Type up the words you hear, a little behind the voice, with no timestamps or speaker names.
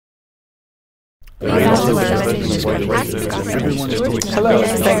Hello,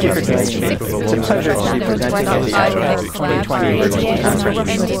 thank you for joining me. It's a pleasure to be presenting at the IRAC 2020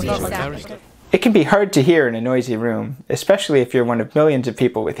 conference. It can be hard to hear in a noisy room, especially if you're one of millions of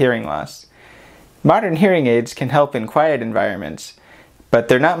people with hearing loss. Modern hearing aids can help in quiet environments, but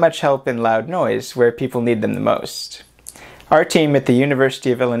they're not much help in loud noise where people need them the most. Our team at the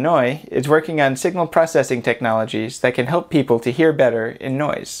University of Illinois is working on signal processing technologies that can help people to hear better in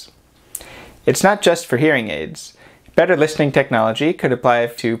noise. It's not just for hearing aids. Better listening technology could apply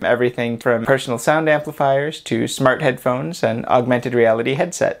to everything from personal sound amplifiers to smart headphones and augmented reality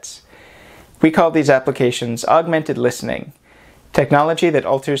headsets. We call these applications augmented listening, technology that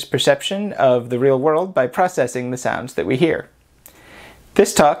alters perception of the real world by processing the sounds that we hear.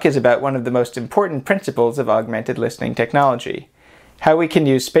 This talk is about one of the most important principles of augmented listening technology, how we can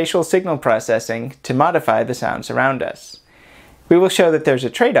use spatial signal processing to modify the sounds around us. We will show that there's a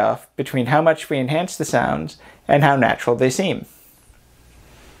trade-off between how much we enhance the sounds and how natural they seem.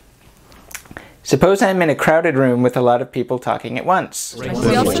 Suppose I'm in a crowded room with a lot of people talking at once.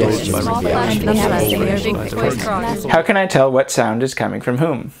 How can I tell what sound is coming from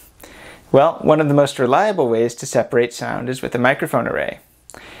whom? Well, one of the most reliable ways to separate sound is with a microphone array.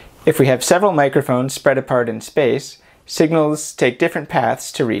 If we have several microphones spread apart in space, signals take different paths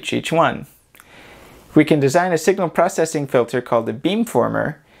to reach each one. We can design a signal processing filter called a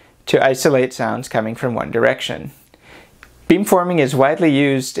beamformer to isolate sounds coming from one direction. Beamforming is widely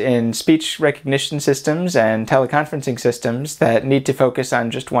used in speech recognition systems and teleconferencing systems that need to focus on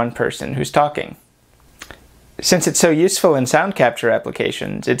just one person who's talking. Since it's so useful in sound capture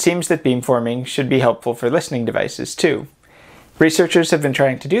applications, it seems that beamforming should be helpful for listening devices too. Researchers have been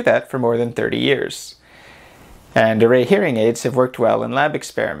trying to do that for more than 30 years. And array hearing aids have worked well in lab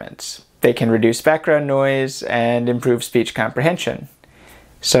experiments. They can reduce background noise and improve speech comprehension.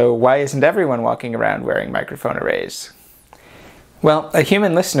 So why isn't everyone walking around wearing microphone arrays? Well, a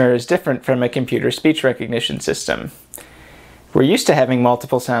human listener is different from a computer speech recognition system. We're used to having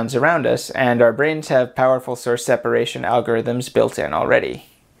multiple sounds around us, and our brains have powerful source separation algorithms built in already.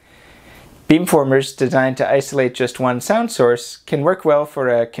 Beamformers designed to isolate just one sound source can work well for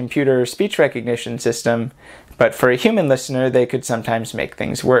a computer speech recognition system, but for a human listener they could sometimes make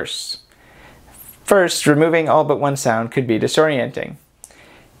things worse. First, removing all but one sound could be disorienting.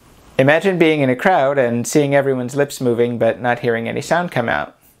 Imagine being in a crowd and seeing everyone's lips moving but not hearing any sound come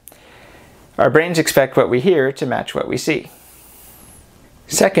out. Our brains expect what we hear to match what we see.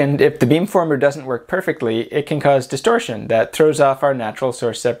 Second, if the beamformer doesn't work perfectly, it can cause distortion that throws off our natural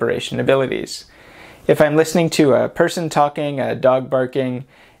source separation abilities. If I'm listening to a person talking, a dog barking,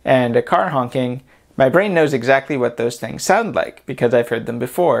 and a car honking, my brain knows exactly what those things sound like because I've heard them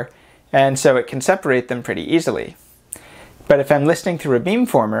before, and so it can separate them pretty easily. But if I'm listening through a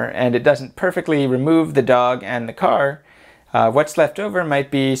beamformer and it doesn't perfectly remove the dog and the car, what's left over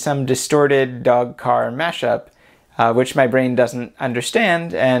might be some distorted dog-car mashup, which my brain doesn't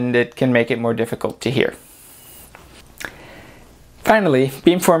understand, and it can make it more difficult to hear. Finally,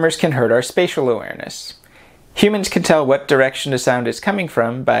 beamformers can hurt our spatial awareness. Humans can tell what direction a sound is coming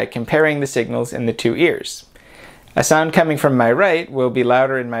from by comparing the signals in the two ears. A sound coming from my right will be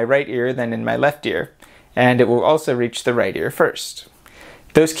louder in my right ear than in my left ear, and it will also reach the right ear first.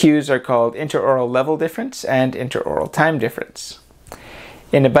 Those cues are called interaural level difference and interaural time difference.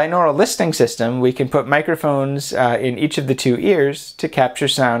 In a binaural listening system, we can put microphones in each of the two ears to capture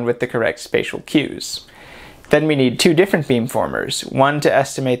sound with the correct spatial cues. Then we need two different beamformers, one to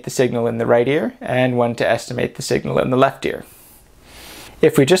estimate the signal in the right ear and one to estimate the signal in the left ear.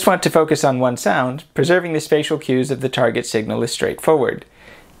 If we just want to focus on one sound, preserving the spatial cues of the target signal is straightforward.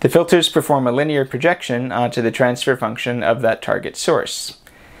 The filters perform a linear projection onto the transfer function of that target source.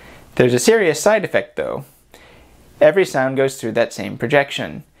 There's a serious side effect though. Every sound goes through that same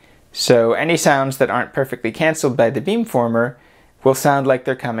projection. So any sounds that aren't perfectly cancelled by the beamformer will sound like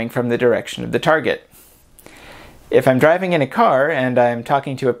they're coming from the direction of the target. If I'm driving in a car and I'm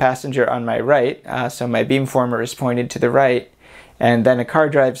talking to a passenger on my right, so my beamformer is pointed to the right, and then a car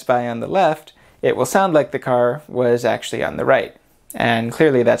drives by on the left, it will sound like the car was actually on the right. And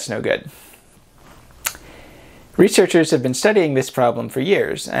clearly that's no good. Researchers have been studying this problem for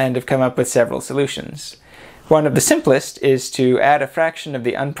years and have come up with several solutions. One of the simplest is to add a fraction of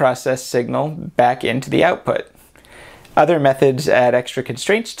the unprocessed signal back into the output. Other methods add extra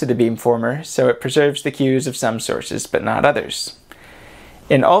constraints to the beamformer so it preserves the cues of some sources but not others.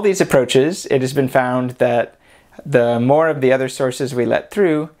 In all these approaches, it has been found that the more of the other sources we let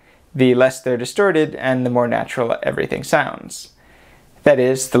through, the less they're distorted and the more natural everything sounds. That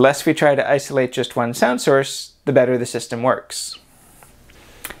is, the less we try to isolate just one sound source, the better the system works.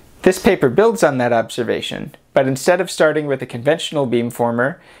 This paper builds on that observation, but instead of starting with a conventional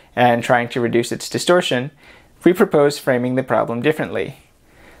beamformer and trying to reduce its distortion, we propose framing the problem differently.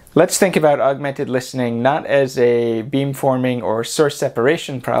 Let's think about augmented listening not as a beamforming or source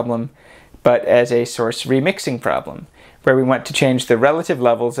separation problem, but as a source remixing problem, where we want to change the relative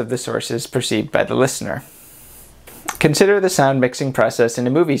levels of the sources perceived by the listener. Consider the sound mixing process in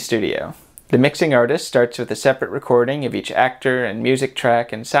a movie studio. The mixing artist starts with a separate recording of each actor and music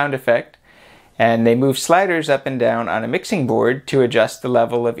track and sound effect, and they move sliders up and down on a mixing board to adjust the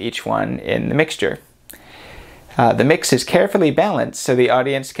level of each one in the mixture. The mix is carefully balanced so the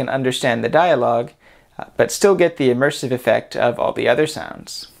audience can understand the dialogue, but still get the immersive effect of all the other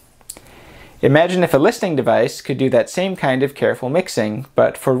sounds. Imagine if a listening device could do that same kind of careful mixing,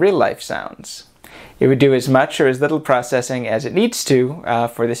 but for real-life sounds. It would do as much or as little processing as it needs to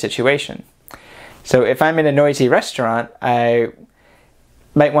for the situation. So if I'm in a noisy restaurant, I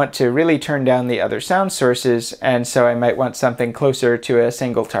might want to really turn down the other sound sources, and so I might want something closer to a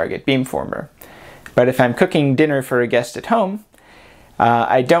single target beamformer. But if I'm cooking dinner for a guest at home,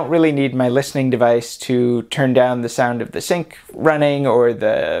 I don't really need my listening device to turn down the sound of the sink running or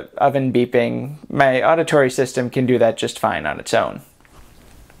the oven beeping. My auditory system can do that just fine on its own.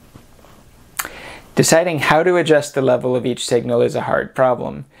 Deciding how to adjust the level of each signal is a hard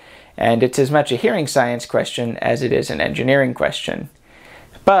problem, and it's as much a hearing science question as it is an engineering question.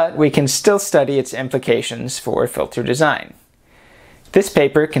 But we can still study its implications for filter design. This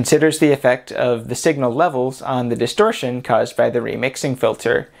paper considers the effect of the signal levels on the distortion caused by the remixing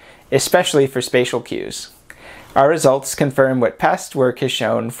filter, especially for spatial cues. Our results confirm what past work has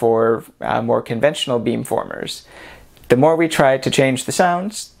shown for more conventional beamformers. The more we try to change the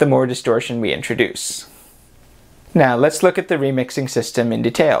sounds, the more distortion we introduce. Now let's look at the remixing system in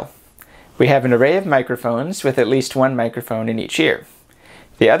detail. We have an array of microphones with at least one microphone in each ear.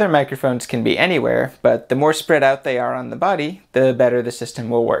 The other microphones can be anywhere, but the more spread out they are on the body, the better the system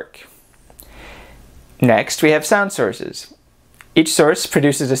will work. Next, we have sound sources. Each source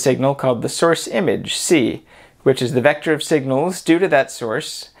produces a signal called the source image, C, which is the vector of signals due to that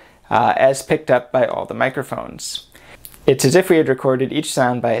source as picked up by all the microphones. It's as if we had recorded each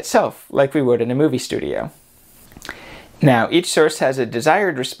sound by itself, like we would in a movie studio. Now, each source has a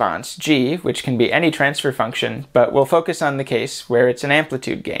desired response, G, which can be any transfer function, but we'll focus on the case where it's an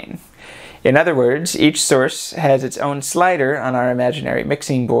amplitude gain. In other words, each source has its own slider on our imaginary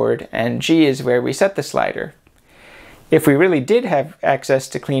mixing board, and G is where we set the slider. If we really did have access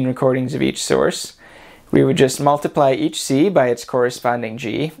to clean recordings of each source, we would just multiply each C by its corresponding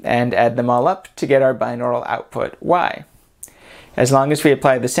G and add them all up to get our binaural output Y. As long as we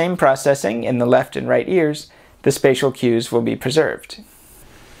apply the same processing in the left and right ears, the spatial cues will be preserved.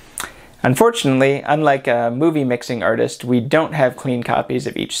 Unfortunately, unlike a movie mixing artist, we don't have clean copies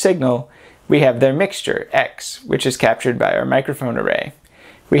of each signal. We have their mixture, X, which is captured by our microphone array.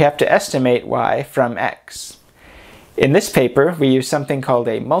 We have to estimate Y from X. In this paper, we use something called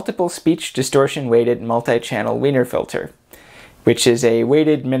a multiple speech distortion weighted multi-channel Wiener filter, which is a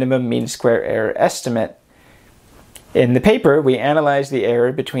weighted minimum mean square error estimate. In the paper, we analyze the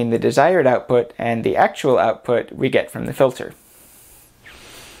error between the desired output and the actual output we get from the filter.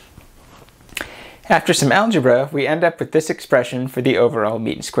 After some algebra, we end up with this expression for the overall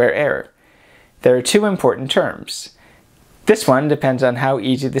mean square error. There are two important terms. This one depends on how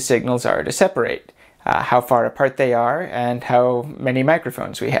easy the signals are to separate, how far apart they are, and how many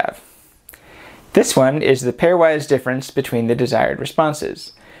microphones we have. This one is the pairwise difference between the desired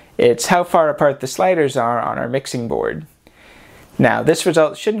responses. It's how far apart the sliders are on our mixing board. Now, this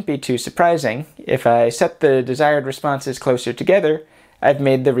result shouldn't be too surprising. If I set the desired responses closer together, I've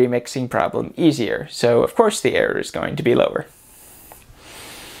made the remixing problem easier, so of course the error is going to be lower.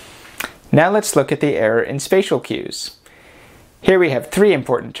 Now let's look at the error in spatial cues. Here we have three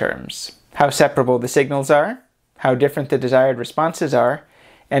important terms: how separable the signals are, how different the desired responses are,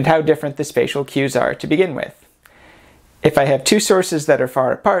 and how different the spatial cues are to begin with. If I have two sources that are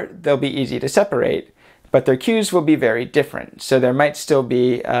far apart, they'll be easy to separate, but their cues will be very different, so there might still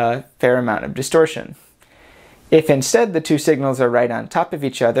be a fair amount of distortion. If instead the two signals are right on top of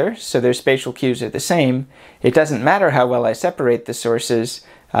each other, so their spatial cues are the same, it doesn't matter how well I separate the sources,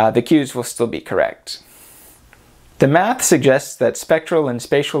 the cues will still be correct. The math suggests that spectral and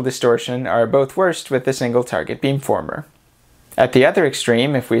spatial distortion are both worst with a single target beamformer. At the other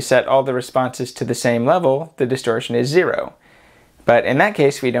extreme, if we set all the responses to the same level, the distortion is 0. But in that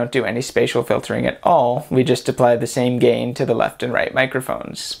case, we don't do any spatial filtering at all, we just apply the same gain to the left and right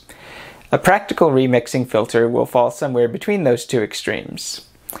microphones. A practical remixing filter will fall somewhere between those two extremes,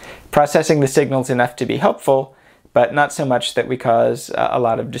 processing the signals enough to be helpful, but not so much that we cause a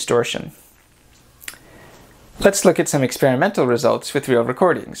lot of distortion. Let's look at some experimental results with real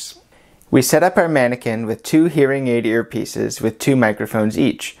recordings. We set up our mannequin with 2 hearing aid earpieces with 2 microphones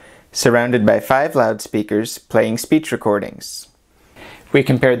each, surrounded by 5 loudspeakers playing speech recordings. We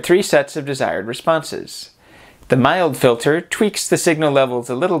compared 3 sets of desired responses. The mild filter tweaks the signal levels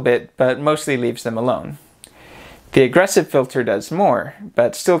a little bit, but mostly leaves them alone. The aggressive filter does more,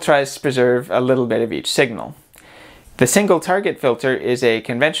 but still tries to preserve a little bit of each signal. The single target filter is a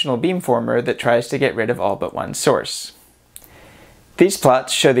conventional beamformer that tries to get rid of all but one source. These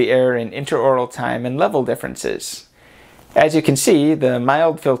plots show the error in interaural time and level differences. As you can see, the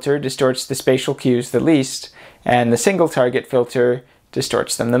mild filter distorts the spatial cues the least, and the single target filter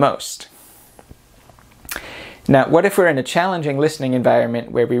distorts them the most. Now, what if we're in a challenging listening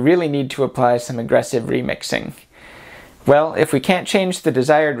environment where we really need to apply some aggressive remixing? Well, if we can't change the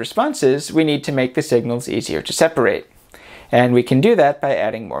desired responses, we need to make the signals easier to separate. And we can do that by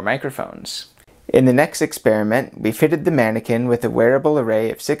adding more microphones. In the next experiment, we fitted the mannequin with a wearable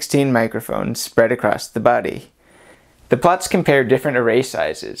array of 16 microphones spread across the body. The plots compare different array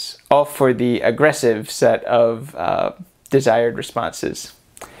sizes, all for the aggressive set of desired responses.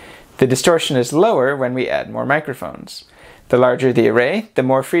 The distortion is lower when we add more microphones. The larger the array, the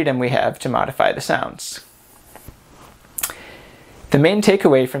more freedom we have to modify the sounds. The main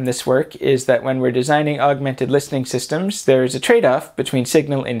takeaway from this work is that when we're designing augmented listening systems, there is a trade-off between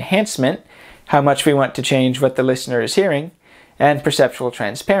signal enhancement, how much we want to change what the listener is hearing, and perceptual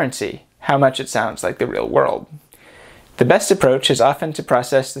transparency, how much it sounds like the real world. The best approach is often to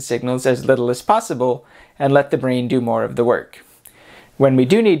process the signals as little as possible and let the brain do more of the work. When we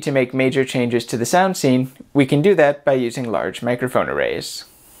do need to make major changes to the sound scene, we can do that by using large microphone arrays.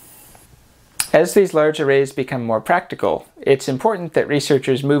 As these large arrays become more practical, it's important that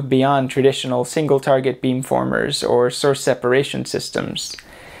researchers move beyond traditional single-target beamformers or source separation systems.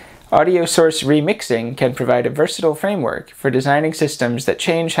 Audio source remixing can provide a versatile framework for designing systems that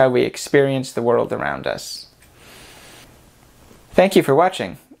change how we experience the world around us. Thank you for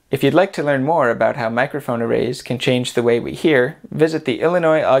watching. If you'd like to learn more about how microphone arrays can change the way we hear, visit the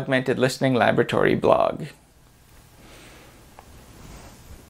Illinois Augmented Listening Laboratory blog.